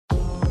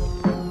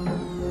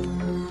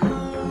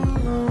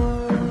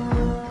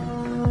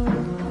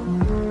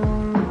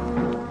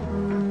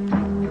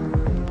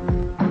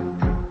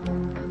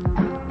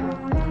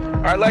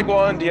All right, leg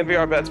one,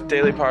 DNVR bets with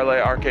Daily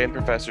Parlay, RK and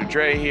Professor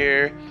Dre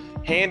here,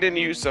 handing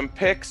you some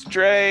picks.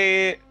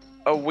 Dre,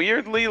 a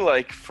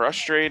weirdly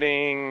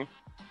frustrating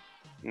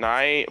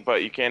night,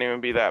 but you can't even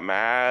be that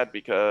mad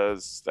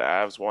because the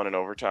Avs won in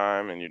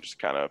overtime, and you just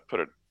kind of put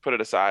it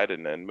aside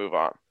and then move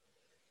on.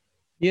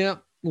 Yeah,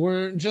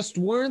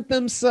 weren't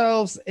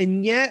themselves,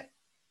 and yet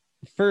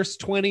first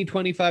 20,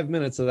 25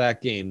 minutes of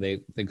that game, they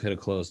could have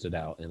closed it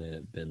out and it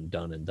had been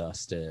done and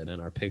dusted,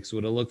 and our picks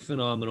would have looked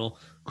phenomenal.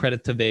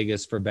 Credit to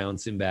Vegas for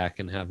bouncing back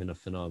and having a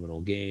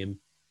phenomenal game.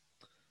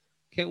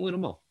 Can't win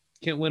them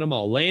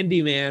all.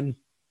 Landy, man,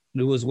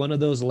 it was one of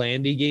those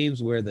Landy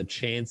games where the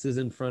chances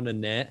in front of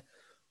net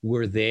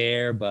were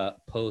there,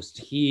 but post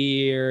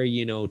here,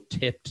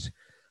 tipped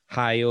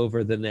high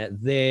over the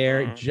net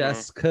there.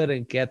 Just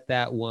couldn't get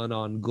that one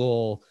on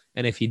goal.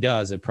 And if he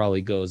does, it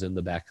probably goes in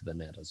the back of the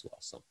net as well.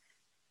 So,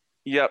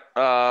 yep.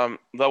 The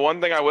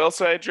one thing I will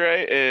say,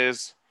 Dre,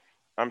 is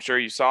I'm sure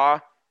you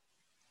saw,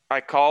 I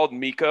called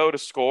Mikko to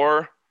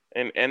score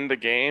and end the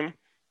game.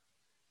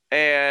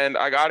 And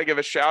I got to give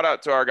a shout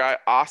out to our guy,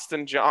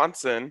 Austin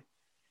Johnson,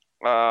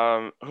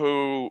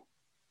 who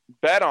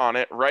bet on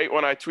it right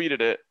when I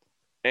tweeted it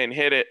and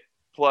hit it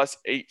plus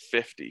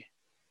 850.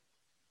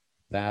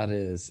 That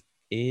is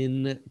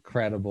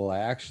incredible. I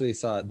actually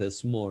saw it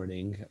this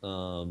morning.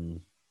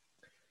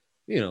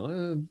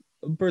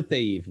 Birthday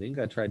evening.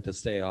 I tried to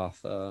stay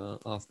off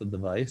the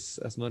device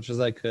as much as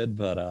I could,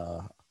 but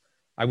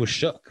I was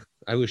shook.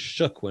 I was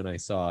shook when I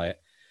saw it.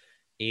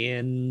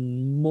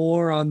 And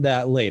more on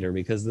that later,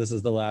 because this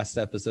is the last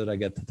episode I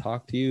get to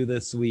talk to you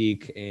this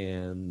week,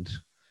 and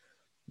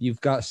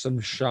you've got some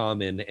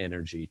shaman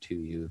energy to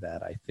you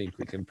that I think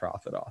we can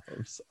profit off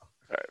of. So. All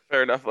right,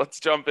 fair enough. Let's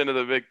jump into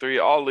the big three.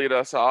 I'll lead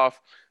us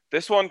off.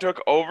 This one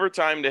took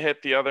overtime to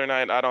hit the other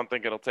night. I don't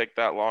think it'll take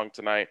that long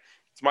tonight.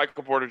 It's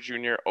Michael Porter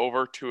Jr.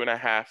 over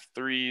 2.5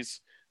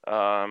 threes.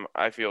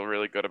 I feel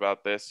really good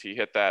about this. He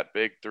hit that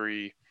big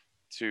three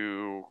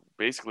to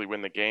basically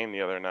win the game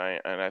the other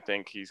night, and I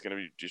think he's going to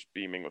be just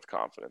beaming with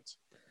confidence.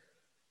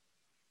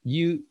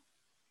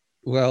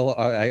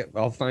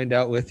 I'll find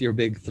out with your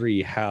big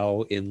three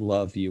how in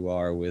love you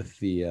are with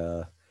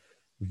the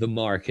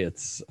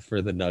markets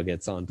for the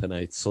Nuggets on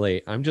tonight's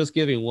slate. I'm just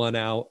giving one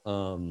out,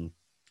 and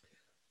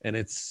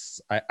it's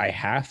I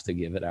have to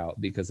give it out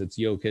because it's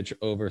Jokic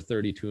over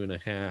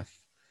 32.5.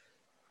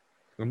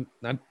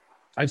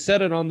 I've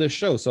said it on this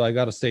show, so I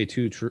got to stay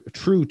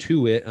true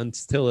to it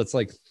until it's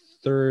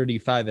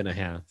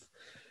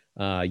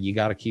 35.5. You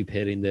got to keep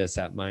hitting this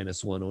at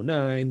minus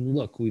 109.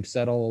 Look, we've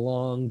said all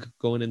along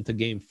going into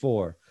game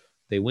 4,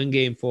 they win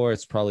game 4,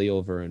 it's probably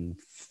over in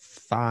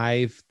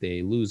 5.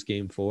 They lose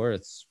game 4,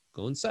 it's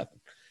going 7.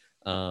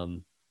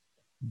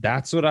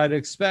 That's what I'd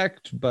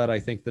expect, but I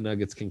think the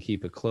Nuggets can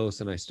keep it close,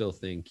 and I still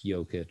think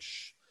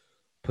Jokic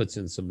puts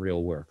in some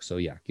real work. So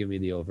yeah, give me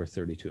the over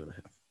 32.5.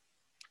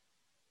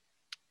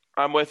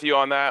 I'm with you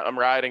on that. I'm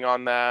riding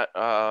on that.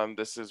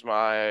 This is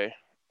my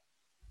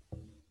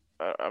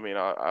I don't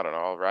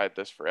know. I'll ride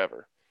this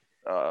forever.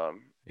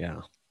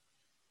 Yeah.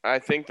 I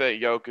think that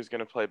Yoke is going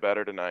to play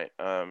better tonight.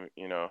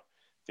 The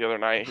other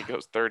night he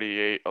goes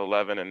 38,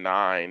 11, and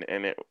 9,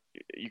 and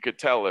you could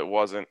tell it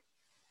wasn't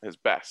his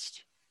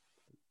best.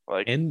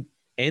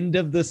 End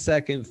of the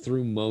second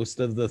through most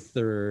of the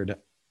third,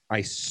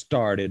 I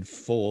started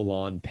full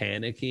on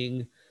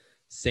panicking,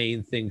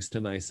 saying things to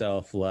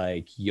myself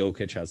like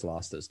Jokic has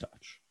lost his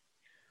touch.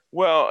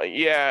 Well,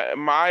 yeah,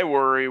 my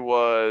worry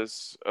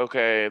was,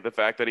 okay, the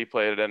fact that he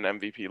played at an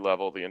MVP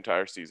level the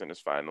entire season is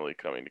finally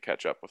coming to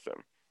catch up with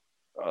him,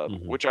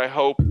 which I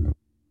hope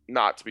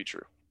not to be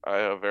true.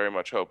 I very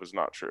much hope is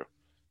not true.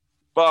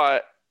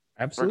 But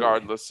absolutely,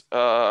 regardless,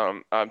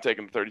 I'm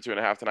taking the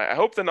 32.5 tonight. I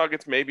hope the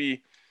Nuggets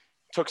maybe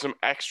took some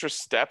extra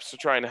steps to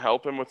try and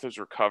help him with his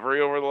recovery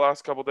over the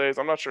last couple of days.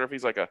 I'm not sure if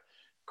he's like a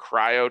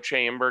cryo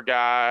chamber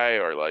guy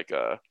or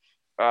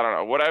I don't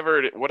know,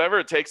 whatever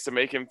it takes to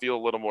make him feel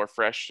a little more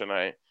fresh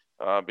tonight,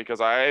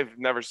 because I've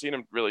never seen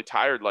him really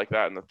tired like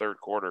that in the third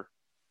quarter.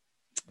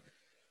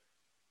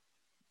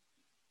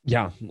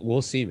 Yeah,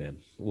 we'll see, man.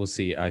 We'll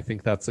see. I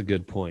think that's a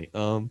good point.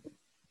 Let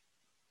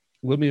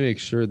me make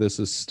sure this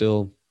is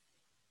still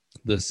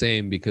the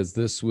same because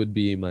this would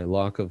be my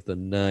lock of the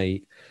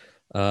night.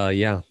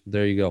 Yeah,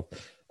 there you go.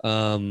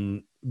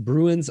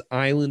 Bruins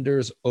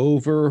Islanders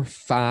over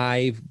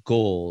 5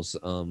 goals.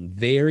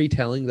 Very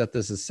telling that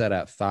this is set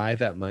at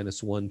 5 at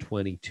minus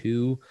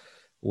 122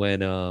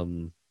 when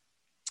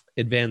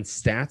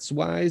advanced stats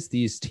wise,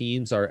 these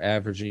teams are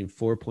averaging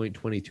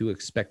 4.22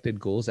 expected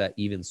goals at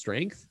even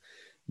strength,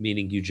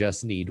 meaning you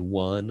just need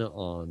 1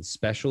 on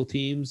special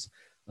teams.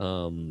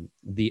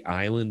 The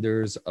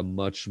Islanders, a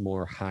much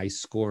more high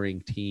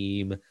scoring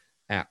team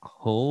at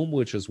home,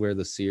 which is where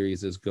the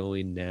series is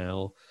going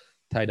now.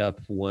 Tied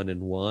up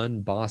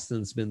 1-1.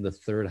 Boston's been the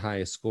 3rd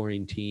highest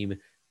scoring team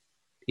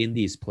in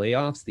these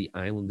playoffs. The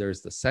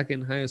Islanders, the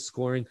 2nd highest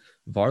scoring.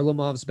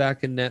 Varlamov's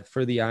back in net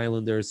for the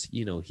Islanders.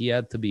 He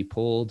had to be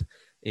pulled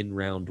in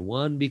round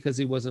 1 because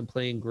he wasn't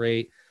playing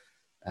great.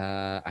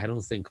 I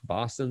don't think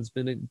Boston's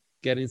been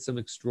getting some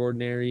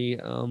extraordinary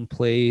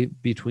play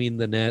between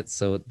the nets.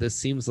 So this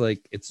seems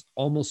like it's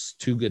almost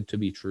too good to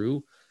be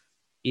true.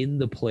 In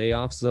the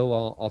playoffs, though,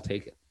 I'll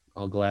take it.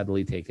 I'll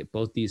gladly take it.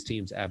 Both these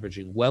teams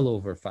averaging well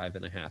over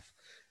 5.5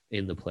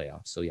 in the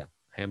playoffs. So yeah,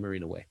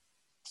 hammering away.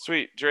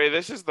 Sweet. Dre,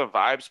 this is the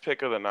vibes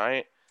pick of the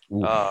night.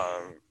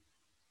 I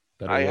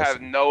listen.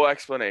 have no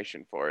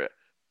explanation for it.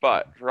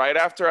 But right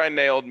after I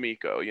nailed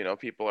Miko,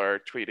 people are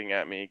tweeting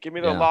at me, give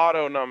me the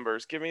lotto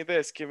numbers, give me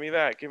this, give me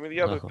that, give me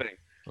the other thing.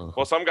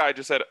 Well, some guy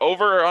just said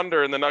over or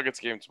under in the Nuggets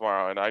game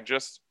tomorrow. And I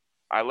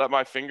let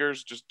my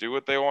fingers just do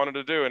what they wanted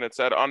to do. And it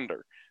said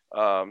under.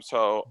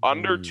 So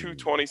under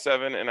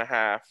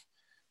 227.5.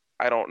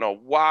 I don't know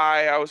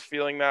why I was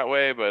feeling that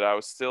way, but I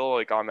was still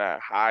like on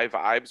that high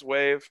vibes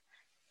wave.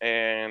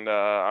 And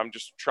I'm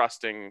just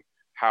trusting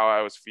how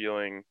I was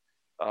feeling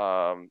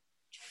 3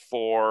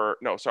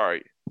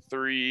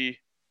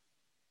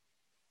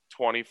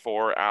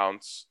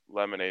 24-ounce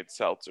lemonade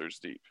seltzers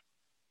deep.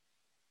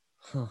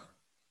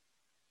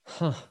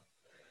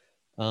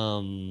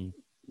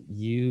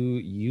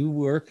 You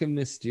work in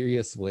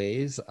mysterious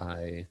ways.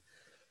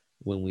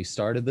 When we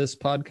started this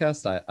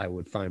podcast, I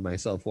would find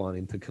myself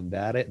wanting to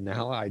combat it.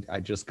 Now I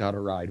just got to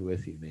ride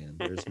with you, man.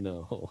 There's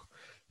no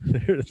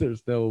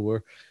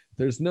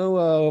there's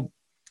no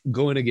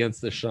going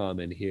against the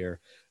shaman here.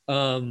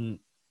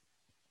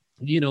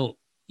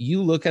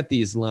 You look at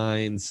these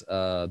lines,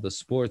 the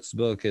sports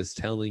book is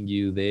telling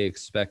you they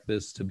expect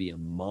this to be a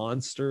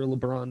monster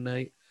LeBron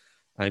night.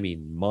 I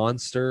mean,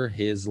 monster.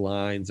 His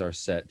lines are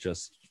set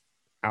just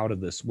out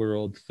of this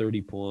world,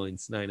 30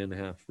 points,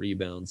 9.5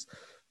 rebounds.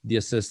 The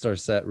assists are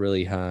set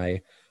really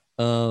high.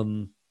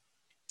 And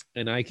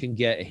I can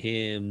get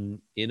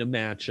him in a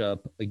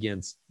matchup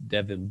against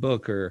Devin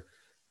Booker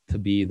to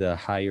be the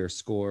higher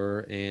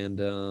scorer. And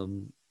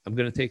I'm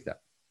going to take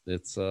that.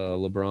 It's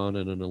LeBron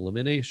in an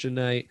elimination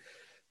night.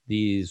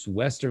 These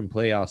Western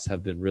playoffs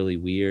have been really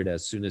weird.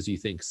 As soon as you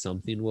think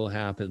something will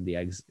happen,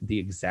 the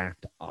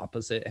exact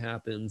opposite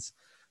happens.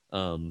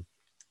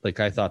 Like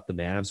I thought the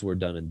Mavs were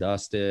done and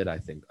dusted. I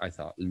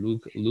thought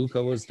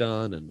Luka was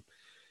done, and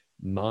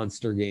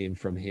monster game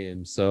from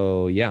him.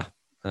 So yeah,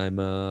 I'm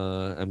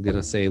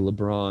gonna say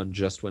LeBron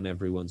just when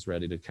everyone's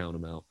ready to count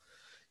him out.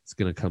 It's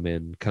gonna come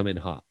in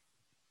hot.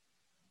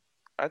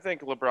 I think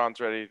LeBron's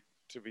ready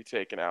to be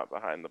taken out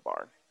behind the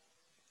barn.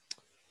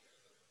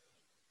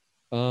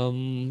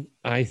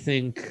 I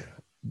think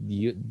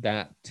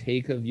that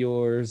take of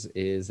yours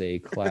is a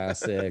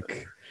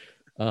classic.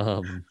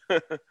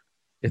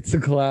 It's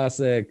a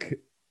classic.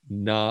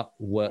 Not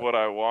what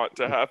I want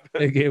to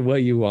happen. Again,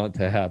 what you want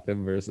to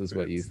happen versus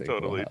what you think.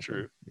 Totally will happen.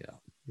 True.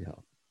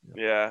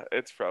 Yeah,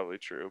 it's probably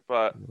true.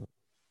 But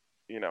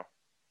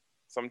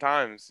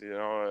sometimes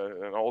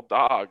an old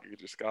dog, you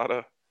just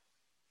gotta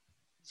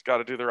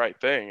do the right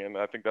thing, and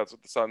I think that's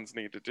what the Suns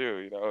need to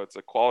do. It's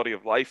a quality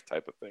of life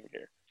type of thing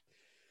here.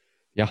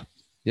 Yeah.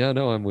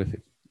 No, I'm with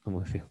you.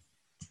 All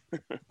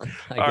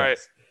right.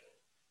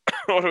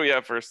 What do we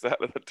have for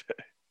stat of the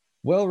day?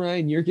 Well,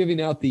 Ryan, you're giving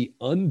out the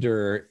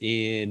under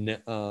in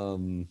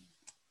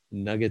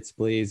Nuggets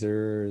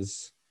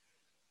Blazers.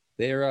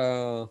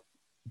 They're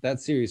that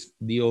series,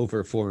 the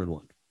over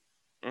 4-1.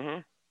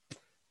 Mm-hmm.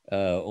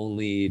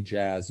 Only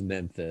Jazz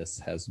Memphis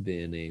has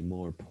been a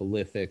more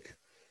prolific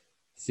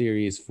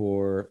series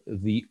for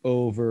the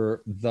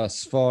over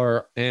thus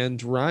far.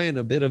 And Ryan,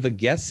 a bit of a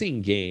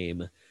guessing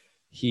game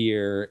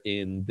here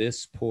in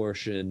this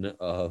portion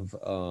of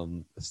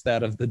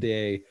stat of the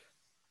day.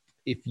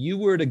 If you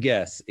were to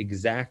guess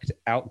exact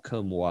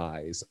outcome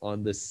wise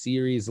on the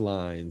series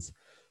lines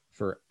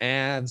for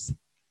Avs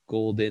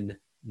Golden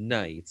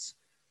Knights,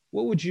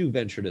 what would you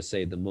venture to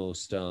say the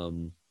most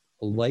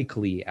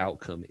likely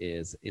outcome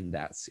is in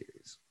that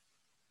series?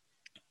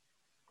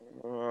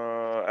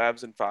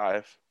 Avs in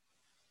 5.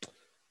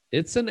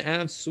 It's an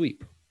Avs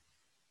sweep.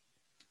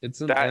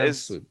 That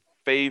is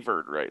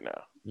favored right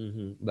now.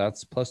 Mm-hmm.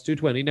 That's plus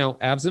 220. Now,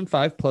 Avs in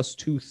 5 plus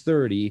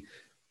 230.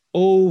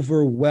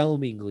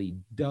 Overwhelmingly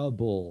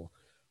double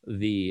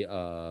the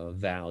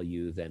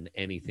value than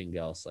anything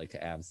else like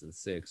Avs in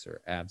 6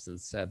 or Avs in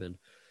 7,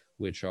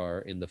 which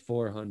are in the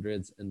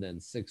 400s and then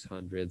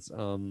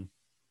 600s.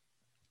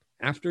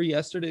 After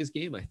yesterday's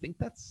game, I think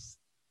that's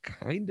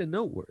kind of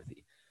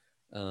noteworthy.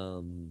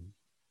 And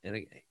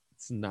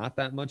it's not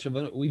that much of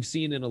we've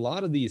seen in a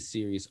lot of these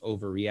series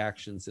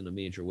overreactions in a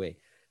major way.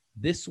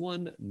 This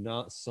one,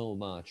 not so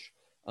much.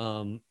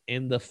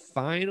 And the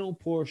final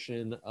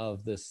portion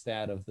of the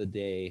stat of the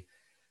day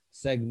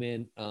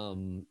segment,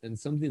 and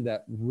something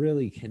that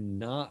really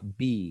cannot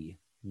be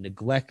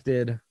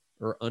neglected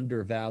or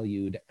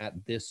undervalued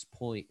at this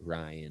point,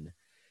 Ryan,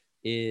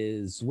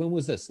 is when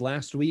was this?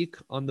 Last week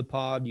on the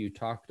pod, you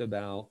talked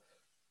about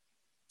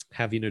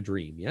having a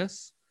dream.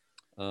 Yes.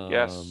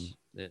 Yes.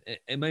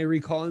 Am I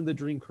recalling the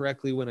dream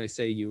correctly when I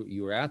say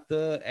you were at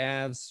the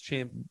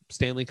Avs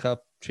Stanley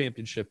Cup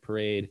championship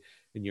parade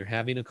and you're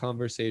having a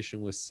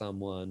conversation with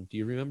someone? Do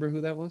you remember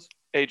who that was?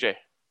 AJ.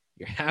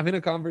 You're having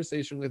a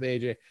conversation with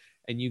AJ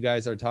and you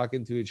guys are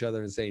talking to each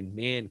other and saying,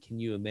 man, can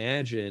you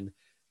imagine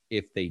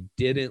if they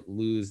didn't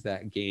lose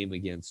that game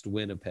against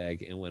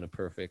Winnipeg and win a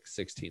perfect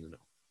 16-0.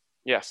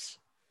 Yes.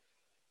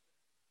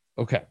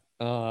 Okay.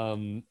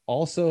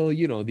 Also,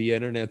 the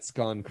internet's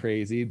gone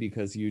crazy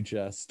because you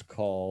just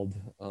called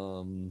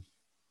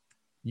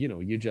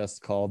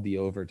the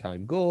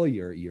overtime goal.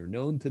 You're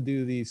known to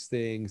do these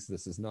things.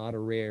 This is not a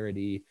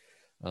rarity.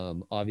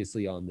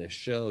 Obviously on this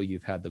show,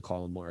 you've had the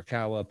Colin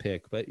Morikawa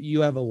pick, but you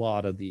have a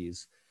lot of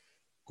these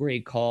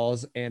great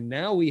calls. And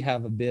now we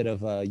have a bit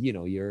of a,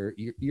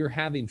 you're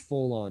having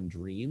full on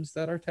dreams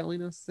that are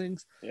telling us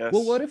things. Yes.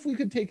 Well, what if we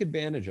could take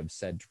advantage of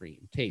said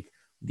dream? Take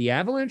the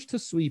Avalanche to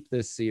sweep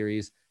this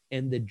series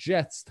and the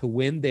Jets to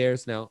win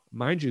theirs. Now,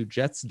 mind you,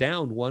 Jets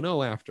down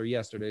 1-0 after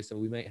yesterday, so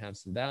we might have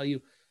some value.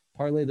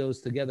 Parlay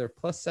those together,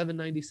 plus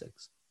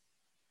 796.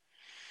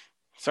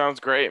 Sounds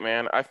great,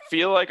 man. I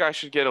feel like I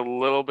should get a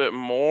little bit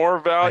more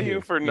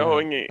value for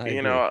knowing,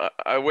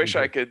 I wish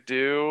I could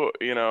do,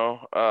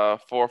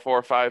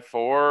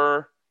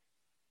 4-4-5-4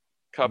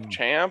 Cup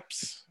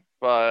champs,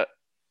 but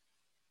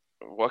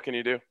what can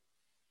you do?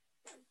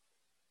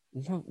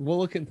 We'll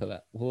look into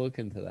that.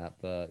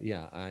 But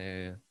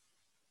yeah,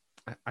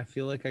 I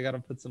feel like I got to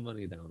put some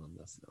money down on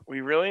this now.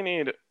 We really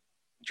need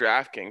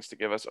DraftKings to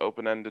give us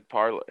open-ended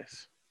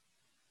parlays.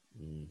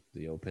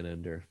 The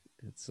open-ender.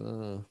 It's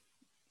an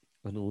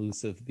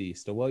elusive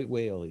beast, a white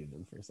whale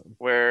even for some.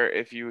 Where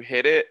if you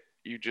hit it,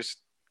 you just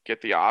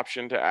get the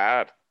option to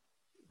add.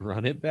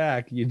 Run it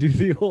back. You do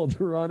the old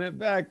run it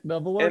back,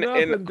 double or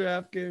nothing,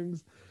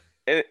 DraftKings.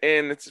 And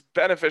it's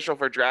beneficial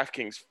for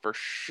DraftKings for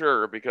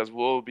sure because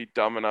we'll be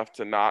dumb enough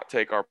to not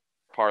take our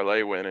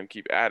parlay win and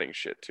keep adding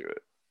shit to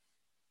it.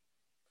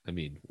 I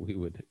mean, we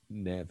would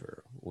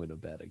never win a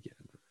bet again.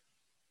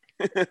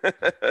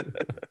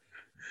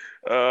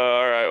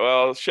 All right.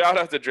 Well, shout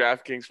out to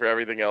DraftKings for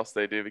everything else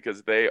they do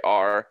because they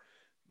are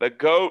the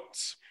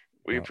GOATs.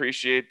 We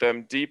appreciate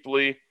them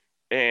deeply.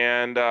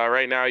 And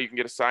right now you can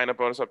get a sign-up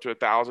bonus up to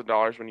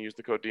 $1,000 when you use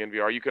the code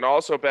DNVR. You can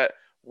also bet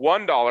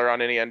 $1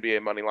 on any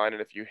NBA money line.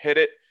 And if you hit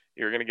it,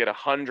 you're going to get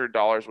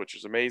 $100, which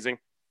is amazing.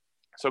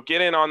 So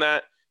get in on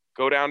that.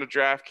 Go down to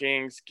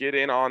DraftKings, get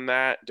in on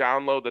that.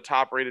 Download the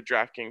top-rated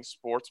DraftKings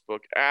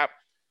Sportsbook app.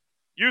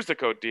 Use the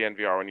code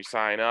DNVR when you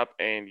sign up,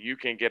 and you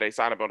can get a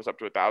sign-up bonus up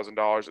to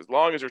 $1,000 as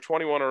long as you're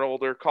 21 or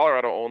older,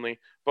 Colorado only.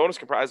 Bonus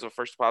comprises of a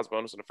first deposit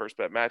bonus and a first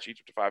bet match, each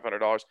up to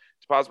 $500.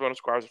 Deposit bonus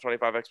requires a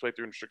 25x playthrough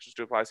and restrictions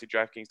to apply. See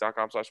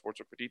DraftKings.com/sportsbook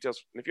for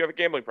details. And if you have a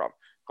gambling problem,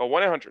 call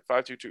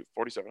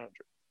 1-800-522-4700.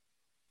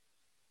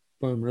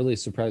 I'm really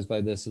surprised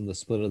by this in the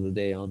split of the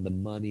day on the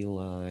money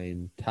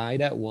line.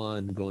 Tied at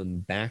 1,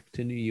 going back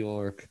to New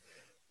York,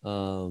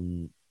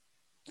 going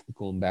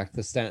back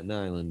to Staten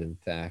Island, in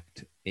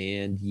fact.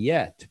 And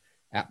yet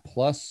at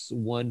plus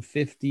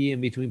 150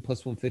 and between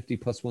plus 150,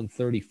 plus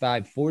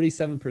 135,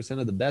 47%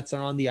 of the bets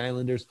are on the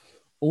Islanders,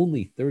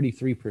 only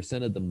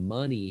 33% of the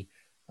money.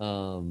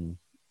 And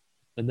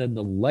then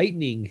the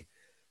Lightning,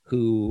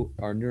 who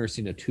are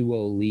nursing a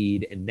 2-0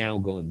 lead and now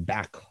going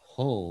back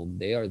home,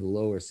 they are the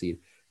lower seed.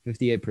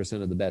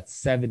 58% of the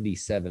bets,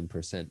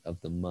 77%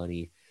 of the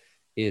money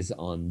is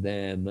on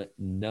them.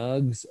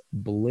 Nugs,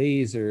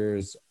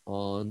 Blazers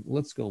on,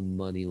 let's go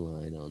money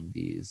line on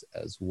these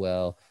as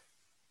well.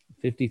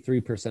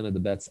 53% of the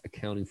bets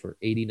accounting for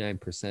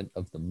 89%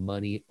 of the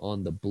money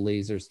on the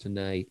Blazers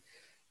tonight.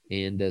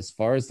 And as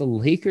far as the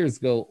Lakers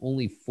go,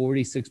 only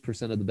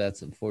 46% of the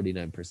bets and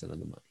 49% of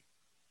the money.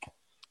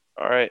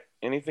 All right.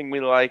 Anything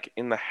we like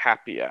in the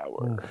happy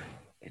hour?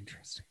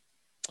 Interesting.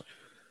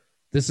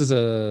 This is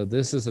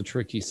a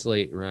tricky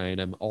slate, Ryan.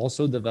 I'm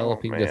also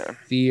developing the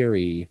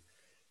theory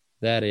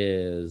that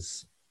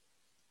is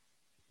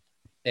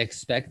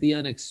expect the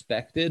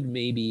unexpected,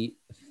 maybe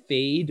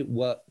fade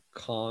what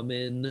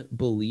common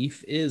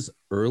belief is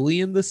early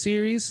in the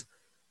series,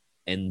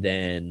 and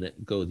then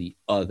go the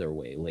other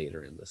way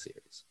later in the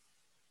series.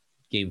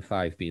 Game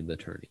 5 being the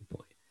turning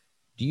point.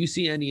 Do you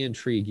see any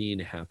intriguing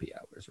happy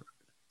hours, Ryan?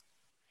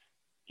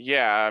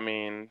 Yeah, I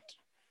mean,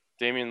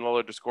 Damian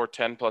Lillard to score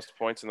 10-plus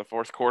points in the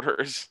fourth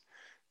quarter is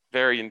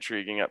very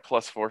intriguing at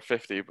plus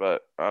 450,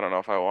 but I don't know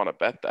if I want to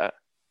bet that.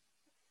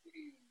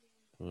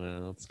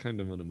 Well, it's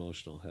kind of an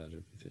emotional hedge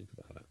if you think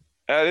about it.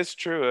 That is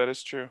true.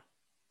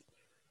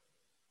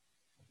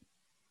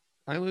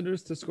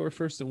 Islanders to score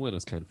first and win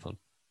is kind of fun.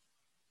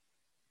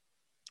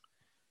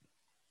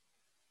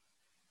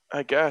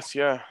 I guess,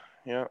 yeah.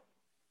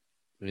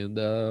 And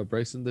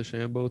Bryson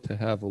DeChambeau to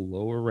have a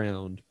lower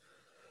round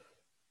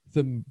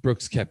than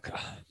Brooks Koepka.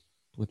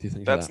 What do you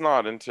think? That's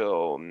not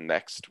until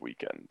next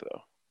weekend,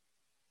 though.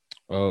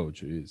 Oh,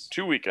 geez.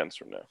 2 weekends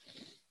from now.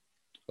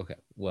 Okay.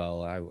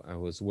 Well, I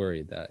was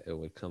worried that it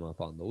would come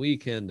up on the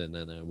weekend, and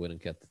then I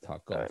wouldn't get to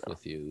talk golf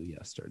with you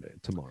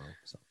tomorrow.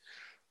 So.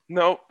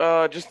 No,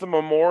 just the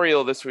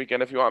Memorial this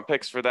weekend. If you want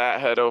picks for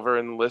that, head over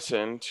and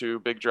listen to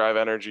Big Drive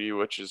Energy,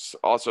 which is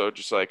also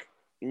just like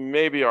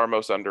maybe our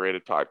most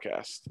underrated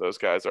podcast. Those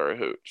guys are a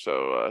hoot.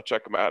 So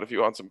check them out if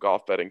you want some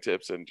golf betting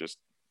tips and just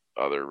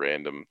other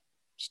random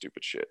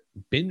stupid shit.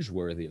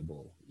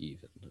 Binge-worthyable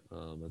even.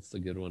 That's a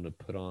good one to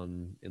put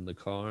on in the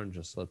car and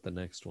just let the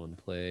next one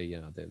play.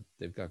 Yeah,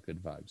 they've got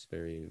good vibes.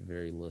 Very,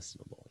 very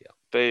listenable.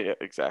 Yeah.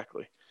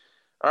 Exactly.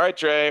 All right,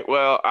 Dre.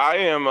 Well, I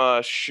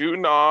am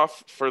shooting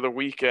off for the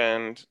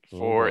weekend Oh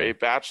for a boy.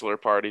 bachelor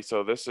party.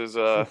 So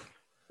Phew.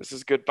 this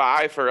is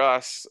goodbye for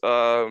us.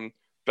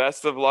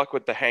 Best of luck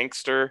with the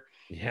Hankster.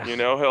 Yeah.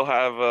 He'll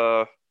have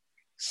On fire.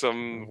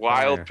 some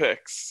wild Yeah.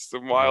 picks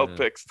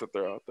to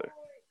throw out there.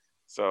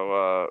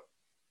 So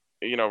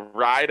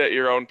ride at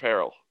your own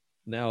peril.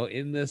 Now,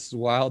 in this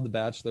wild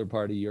bachelor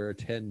party you're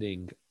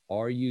attending,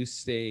 are you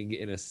staying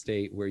in a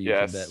state where you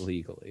can bet Yes,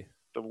 legally?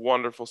 the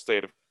wonderful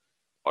state of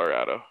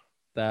Colorado.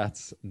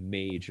 That's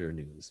major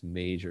news.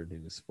 Major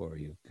news for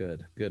you.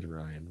 Good. Good,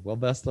 Ryan. Well,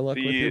 best of luck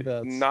with your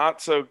The bets.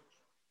 not so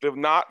the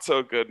not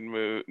so good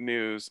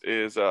news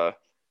is the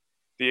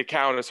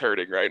account is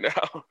hurting right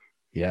now.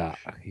 Yeah.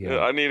 Yeah.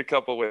 I need a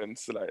couple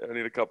wins tonight.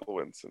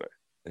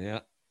 Yeah.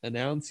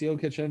 Announce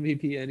Jokic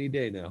MVP any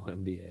day now,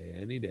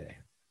 NBA. Any day.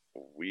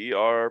 We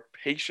are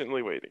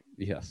patiently waiting.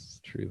 Yes,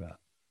 true that.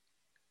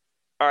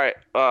 All right.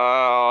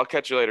 I'll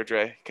catch you later,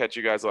 Dre. Catch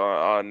you guys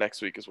on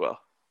next week as well.